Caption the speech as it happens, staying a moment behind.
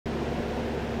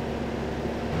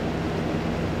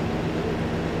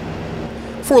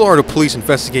Fort Lauderdale police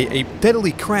investigate a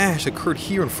deadly crash occurred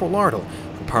here in Fort Lauderdale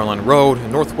on Powerline Road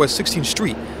and Northwest 16th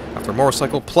Street. After a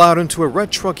motorcycle plowed into a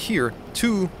red truck here,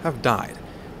 2 have died.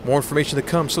 More information to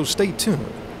come, so stay tuned.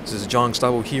 This is John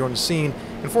Gustavo here on the scene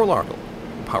in Fort Lauderdale,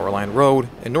 on Powerline Road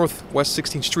and Northwest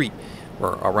 16th Street,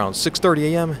 where around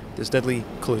 6:30 a.m. this deadly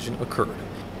collision occurred.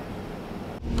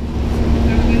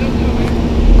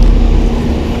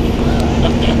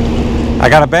 I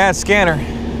got a bad scanner.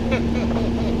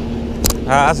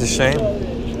 That's a shame.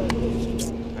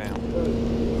 Damn.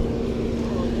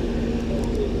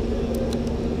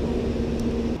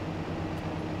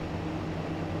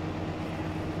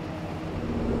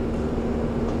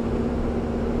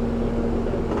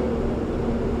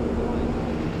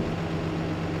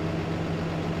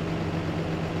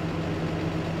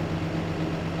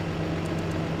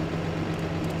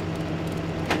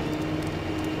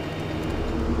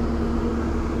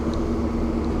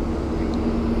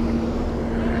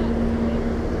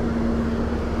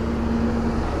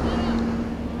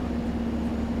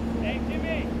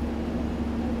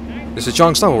 This is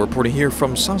John Gustavo reporting here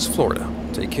from South Florida.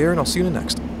 Take care, and I'll see you in the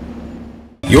next.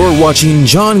 You're watching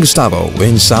John Gustavo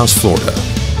in South Florida.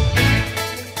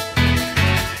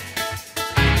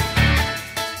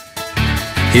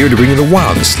 Here to bring you the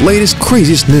wildest, latest,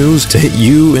 craziest news to hit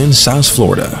you in South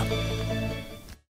Florida.